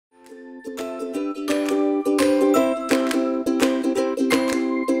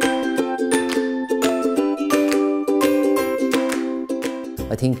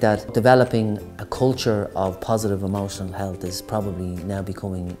think that developing a culture of positive emotional health is probably now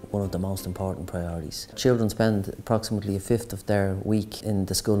becoming one of the most important priorities. Children spend approximately a fifth of their week in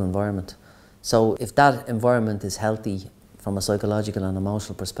the school environment. So if that environment is healthy from a psychological and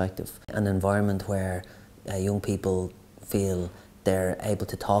emotional perspective, an environment where young people feel they're able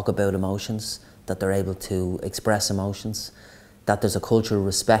to talk about emotions, that they're able to express emotions, that there's a culture of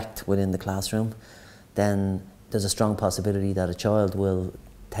respect within the classroom, then there's a strong possibility that a child will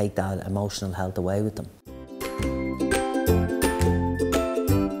take that emotional health away with them.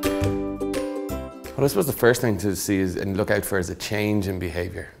 Well, I suppose the first thing to see is, and look out for, is a change in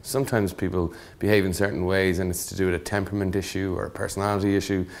behaviour. Sometimes people behave in certain ways and it's to do with a temperament issue or a personality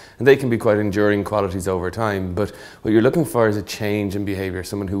issue, and they can be quite enduring qualities over time, but what you're looking for is a change in behaviour.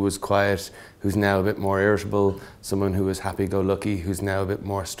 Someone who was quiet, who's now a bit more irritable, someone who was happy-go-lucky, who's now a bit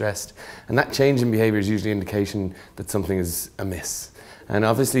more stressed. And that change in behaviour is usually an indication that something is amiss. And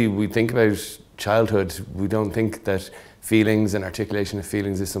obviously we think about childhood, we don't think that feelings and articulation of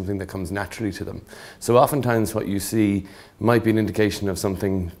feelings is something that comes naturally to them. So oftentimes what you see might be an indication of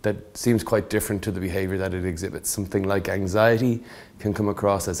something that seems quite different to the behaviour that it exhibits. Something like anxiety can come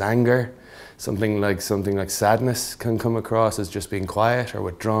across as anger. Something like sadness can come across as just being quiet or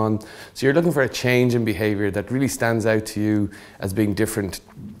withdrawn. So you're looking for a change in behaviour that really stands out to you as being different.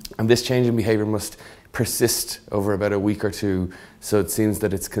 And this change in behaviour must persist over about a week or two, so it seems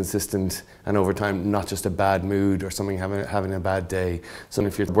that it's consistent and over time, not just a bad mood or something having a bad day. So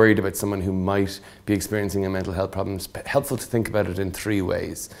if you're worried about someone who might be experiencing a mental health problem, it's helpful to think about it in three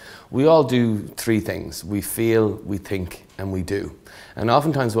ways. We all do three things: we feel, we think, and we do. And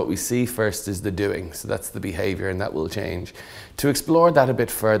oftentimes what we see first is the doing, so that's the behaviour, and that will change. To explore that a bit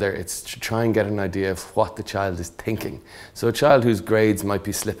further, it's to try and get an idea of what the child is thinking. So a child whose grades might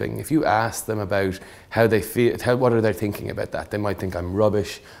be slipping, if you ask them about how they feel, what are they thinking about that? They might think, I'm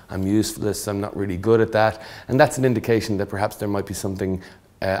rubbish, I'm useless, I'm not really good at that. And that's an indication that perhaps there might be something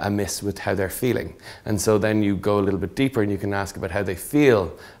amiss with how they're feeling. And so then you go a little bit deeper and you can ask about how they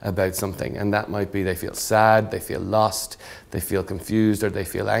feel about something. And that might be they feel sad, they feel lost, they feel confused, or they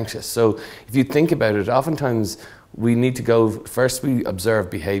feel anxious. So if you think about it, oftentimes we need to go, first we observe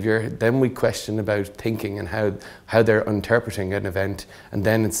behaviour, then we question about thinking and how they're interpreting an event, and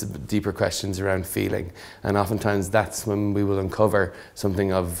then it's deeper questions around feeling. And oftentimes that's when we will uncover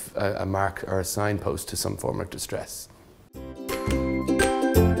something of a mark or a signpost to some form of distress.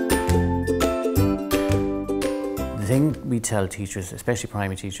 The thing we tell teachers, especially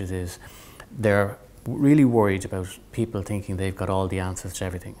primary teachers, is they're really worried about people thinking they've got all the answers to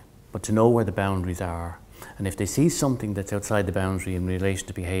everything, but to know where the boundaries are. And if they see something that's outside the boundary in relation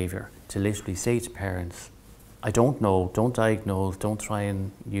to behaviour, to literally say to parents, I don't know, don't diagnose, don't try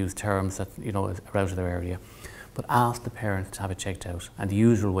and use terms that are out of their area, but ask the parents to have it checked out. And the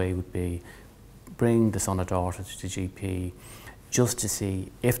usual way would be bring the son or daughter to the GP just to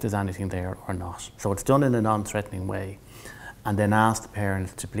see if there's anything there or not. So it's done in a non-threatening way, and then ask the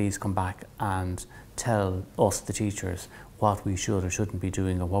parents to please come back and tell us, the teachers, what we should or shouldn't be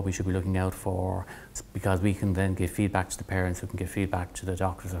doing, or what we should be looking out for, because we can then give feedback to the parents, who can give feedback to the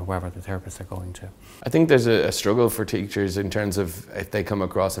doctors or whoever the therapists are going to. I think there's a struggle for teachers in terms of if they come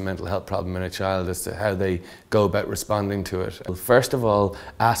across a mental health problem in a child as to how they go about responding to it. First of all,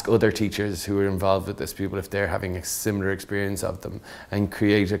 ask other teachers who are involved with this pupil if they're having a similar experience of them, and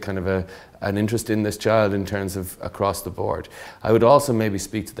create a kind of an interest in this child in terms of across the board. I would also maybe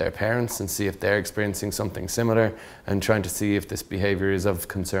speak to their parents and see if they're experiencing something similar, and trying to see if this behaviour is of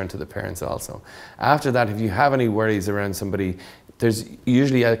concern to the parents also. After that, if you have any worries around somebody, there's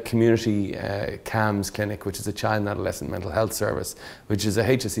usually a community CAMHS clinic, which is a child and adolescent mental health service, which is a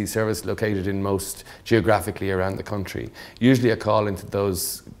HSE service located in most geographically around the country. Usually a call into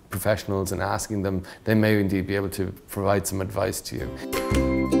those professionals and asking them, they may indeed be able to provide some advice to you.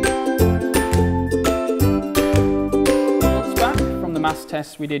 From the maths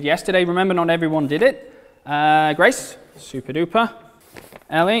test we did yesterday, remember not everyone did it. Grace, super duper.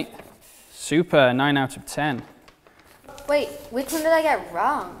 Ellie, super, 9 out of 10. Wait, which one did I get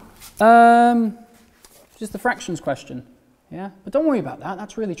wrong? Just the fractions question, yeah? But don't worry about that,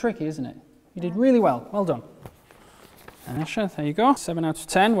 that's really tricky, isn't it? You did really well, well done. Anisha, there you go, 7 out of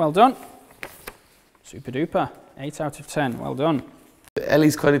 10, well done. Super duper, 8 out of 10, well done.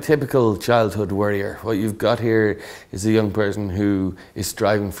 Ellie's quite a typical childhood worrier. What you've got here is a young person who is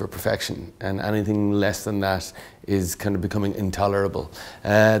striving for perfection, and anything less than that is kind of becoming intolerable.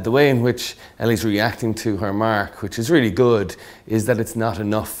 The way in which Ellie's reacting to her mark, which is really good, is that it's not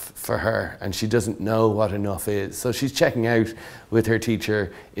enough for her and she doesn't know what enough is. So she's checking out with her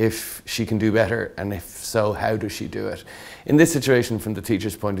teacher if she can do better, and if so, how does she do it? In this situation, from the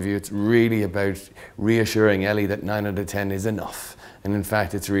teacher's point of view, it's really about reassuring Ellie that 9 out of 10 is enough. And in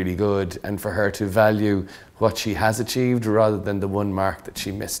fact, it's really good, and for her to value what she has achieved rather than the one mark that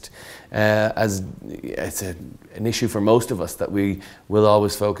she missed. As it's an issue for most of us that we will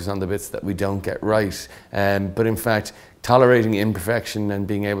always focus on the bits that we don't get right. But in fact, tolerating imperfection and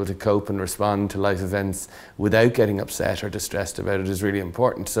being able to cope and respond to life events without getting upset or distressed about it is really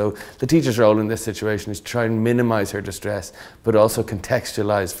important. So the teacher's role in this situation is to try and minimize her distress, but also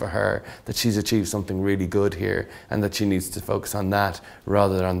contextualize for her that she's achieved something really good here and that she needs to focus on that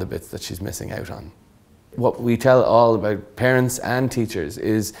rather than on the bits that she's missing out on. What we tell all about parents and teachers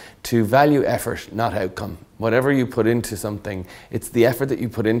is to value effort, not outcome. Whatever you put into something, it's the effort that you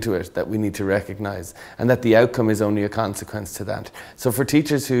put into it that we need to recognise, and that the outcome is only a consequence to that. So for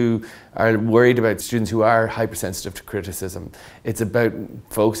teachers who are worried about students who are hypersensitive to criticism, it's about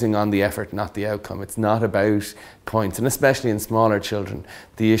focusing on the effort, not the outcome. It's not about points, and especially in smaller children,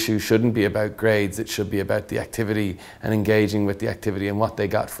 the issue shouldn't be about grades, it should be about the activity and engaging with the activity and what they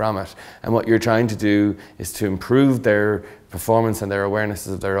got from it. And what you're trying to do is to improve their performance and their awareness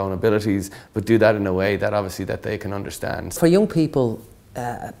of their own abilities, but do that in a way that obviously that they can understand. For young people,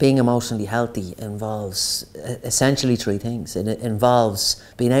 being emotionally healthy involves essentially 3 things. It involves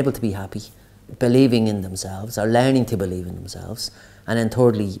being able to be happy, believing in themselves, or learning to believe in themselves, and then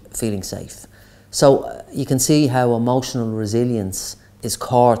thirdly, feeling safe. So you can see how emotional resilience is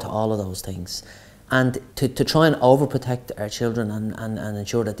core to all of those things. And to try and overprotect our children and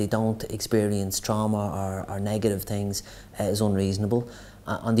ensure that they don't experience trauma or negative things is unreasonable.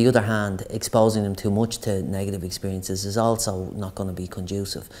 On the other hand, exposing them too much to negative experiences is also not going to be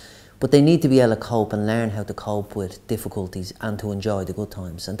conducive. But they need to be able to cope and learn how to cope with difficulties and to enjoy the good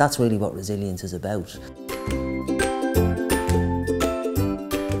times. And that's really what resilience is about.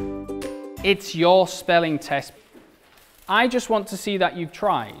 It's your spelling test. I just want to see that you've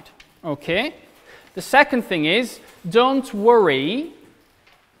tried, okay? The second thing is, don't worry.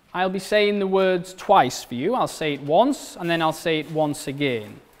 I'll be saying the words twice for you. I'll say it once, and then I'll say it once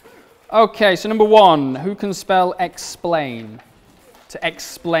again. Okay, so number 1, who can spell explain? To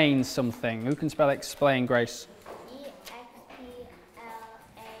explain something. Who can spell explain, Grace? E-X-P-L-A-I-N-E.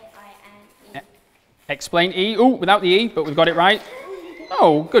 Explain, E. Ooh, without the E, but we've got it right.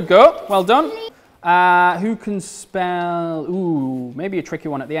 Oh, good go. Well done. Who can spell, ooh, maybe a tricky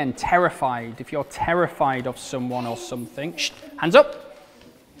one at the end, terrified, if you're terrified of someone or something. Shh, hands up.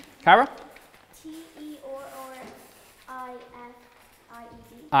 Cara? T-E-R-R-I-F-I-E-D.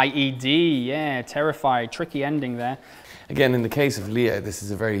 I-E-D, yeah, terrified, tricky ending there. Again, in the case of Leah, this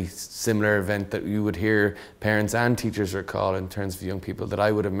is a very similar event that you would hear parents and teachers recall in terms of young people that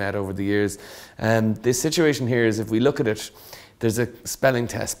I would have met over the years. This situation here is, if we look at it, there's a spelling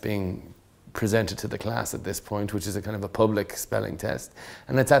test being presented to the class at this point, which is a kind of a public spelling test.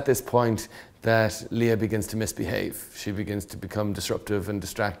 And it's at this point that Leah begins to misbehave. She begins to become disruptive and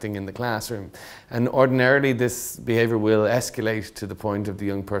distracting in the classroom. And ordinarily this behaviour will escalate to the point of the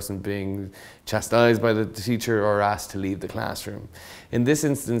young person being chastised by the teacher or asked to leave the classroom. In this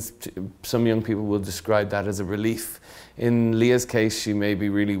instance, some young people will describe that as a relief. In Leah's case, she may be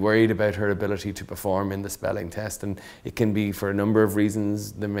really worried about her ability to perform in the spelling test, and it can be for a number of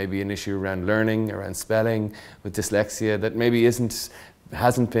reasons. There may be an issue around learning, around spelling, with dyslexia that maybe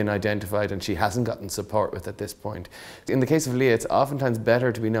hasn't been identified and she hasn't gotten support with at this point. In the case of Leah, it's oftentimes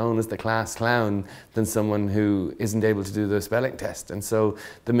better to be known as the class clown than someone who isn't able to do the spelling test. And so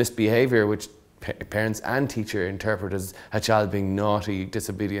the misbehaviour, which parents and teacher interpret as a child being naughty,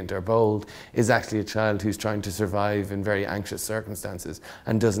 disobedient or bold, is actually a child who's trying to survive in very anxious circumstances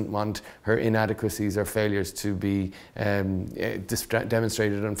and doesn't want her inadequacies or failures to be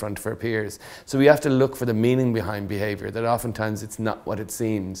demonstrated in front of her peers. So we have to look for the meaning behind behaviour, that oftentimes it's not what it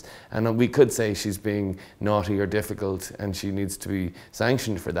seems. And we could say she's being naughty or difficult and she needs to be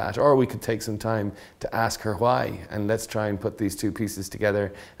sanctioned for that, or we could take some time to ask her why, and let's try and put these two pieces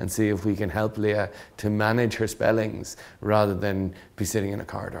together and see if we can help Leah to manage her spellings rather than be sitting in a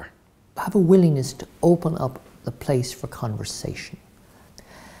corridor. Have a willingness to open up the place for conversation.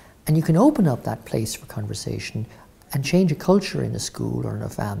 And you can open up that place for conversation and change a culture in a school or in a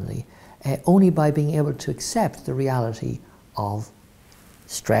family only by being able to accept the reality of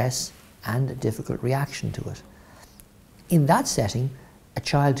stress and a difficult reaction to it. In that setting, a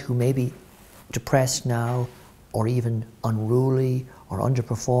child who may be depressed now, or even unruly, or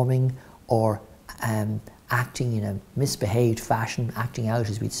underperforming, or acting in a misbehaved fashion, acting out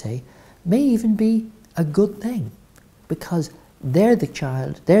as we'd say, may even be a good thing, because they're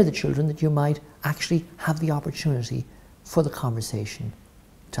the children that you might actually have the opportunity for the conversation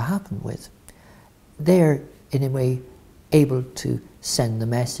to happen with. They're, in a way, able to send the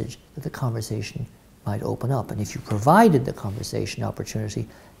message that the conversation might open up. And if you provided the conversation opportunity,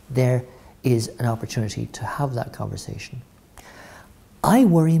 there is an opportunity to have that conversation. I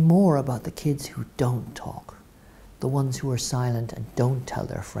worry more about the kids who don't talk, the ones who are silent and don't tell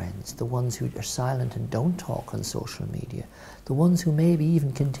their friends, the ones who are silent and don't talk on social media, the ones who maybe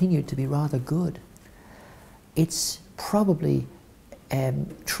even continue to be rather good. It's probably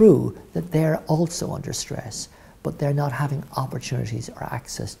true that they're also under stress, but they're not having opportunities or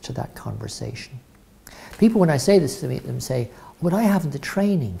access to that conversation. People, when I say this to them, say, but I haven't the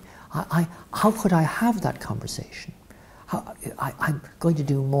training. How could I have that conversation? I'm going to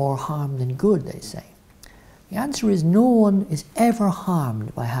do more harm than good, they say. The answer is no one is ever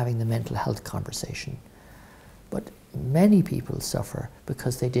harmed by having the mental health conversation. But many people suffer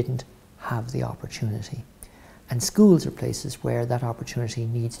because they didn't have the opportunity. And schools are places where that opportunity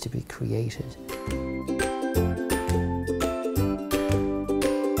needs to be created.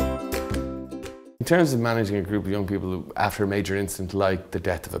 In terms of managing a group of young people after a major incident like the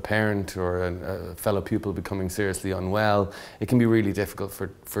death of a parent or a fellow pupil becoming seriously unwell, it can be really difficult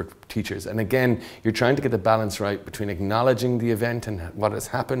for teachers. And again, you're trying to get the balance right between acknowledging the event and what has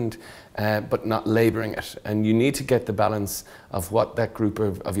happened, but not labouring it. And you need to get the balance of what that group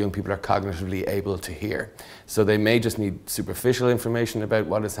of young people are cognitively able to hear. So they may just need superficial information about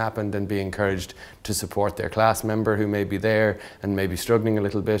what has happened and be encouraged to support their class member who may be there and may be struggling a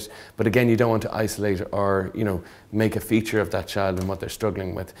little bit. But again, you don't want to isolate or make a feature of that child and what they're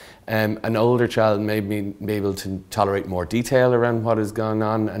struggling with. An older child may be able to tolerate more detail around what has gone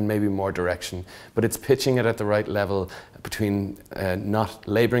on and maybe more direction. But it's pitching it at the right level between not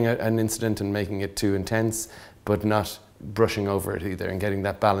labouring an incident and making it too intense, but not brushing over it either, and getting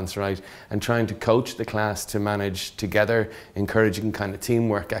that balance right, and trying to coach the class to manage together, encouraging kind of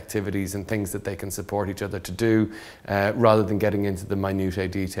teamwork activities and things that they can support each other to do, rather than getting into the minutiae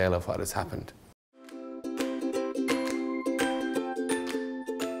detail of what has happened.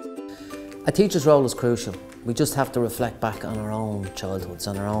 A teacher's role is crucial. We just have to reflect back on our own childhoods,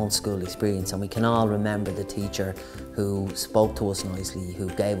 on our own school experience, and we can all remember the teacher who spoke to us nicely, who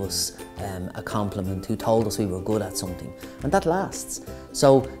gave us a compliment, who told us we were good at something, and that lasts.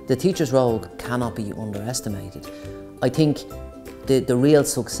 So the teacher's role cannot be underestimated. I think the real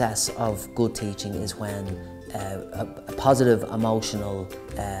success of good teaching is when a positive emotional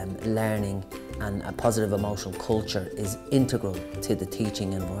learning and a positive emotional culture is integral to the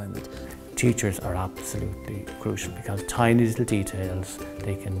teaching environment. Teachers are absolutely crucial because tiny little details,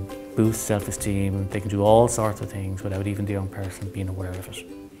 they can boost self-esteem, they can do all sorts of things without even the young person being aware of it.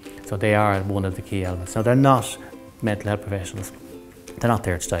 So they are one of the key elements. Now, they're not mental health professionals, they're not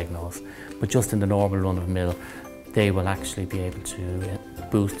there to diagnose, but just in the normal run of the mill, they will actually be able to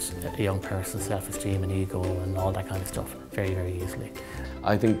boost a young person's self-esteem and ego and all that kind of stuff very, very easily.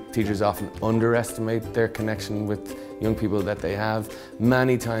 I think teachers often underestimate their connection with young people that they have.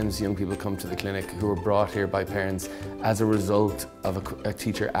 Many times young people come to the clinic who are brought here by parents as a result of a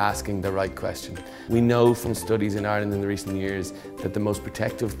teacher asking the right question. We know from studies in Ireland in the recent years that the most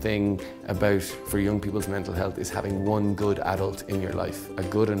protective thing for young people's mental health is having one good adult in your life, a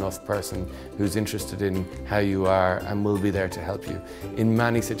good enough person who's interested in how you are and will be there to help you. In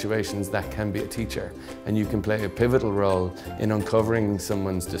many situations that can be a teacher, and you can play a pivotal role in uncovering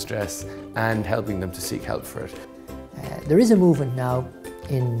someone's distress and helping them to seek help for it. There is a movement now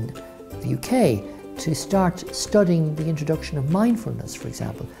in the UK to start studying the introduction of mindfulness, for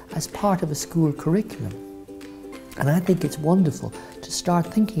example, as part of a school curriculum. And I think it's wonderful to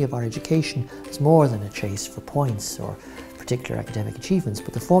start thinking of our education as more than a chase for points or particular academic achievements,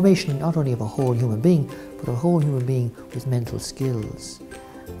 but the formation not only of a whole human being, but a whole human being with mental skills.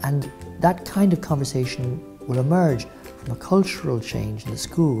 And that kind of conversation will emerge from a cultural change in the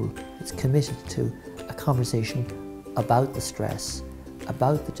school that's committed to a conversation about the stress,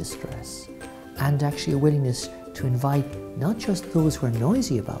 about the distress, and actually a willingness to invite not just those who are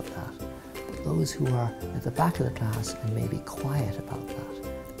noisy about that, but those who are at the back of the class and maybe quiet about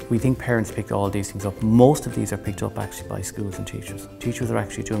that. We think parents pick all these things up. Most of these are picked up actually by schools and teachers. Teachers are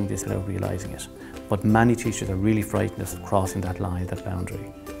actually doing this without realising it. But many teachers are really frightened of crossing that line, that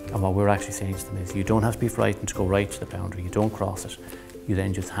boundary. And what we're actually saying to them is, you don't have to be frightened to go right to the boundary. You don't cross it. You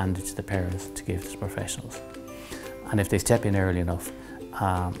then just hand it to the parents to give to the professionals. And if they step in early enough,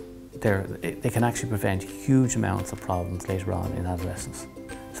 they can actually prevent huge amounts of problems later on in adolescence.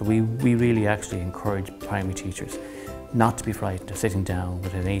 So we really actually encourage primary teachers not to be frightened of sitting down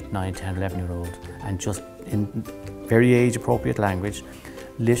with an 8, 9, 10, 11-year-old and just in very age-appropriate language,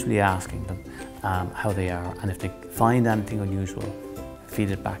 literally asking them how they are, and if they find anything unusual,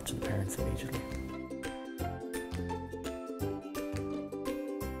 feed it back to the parents immediately.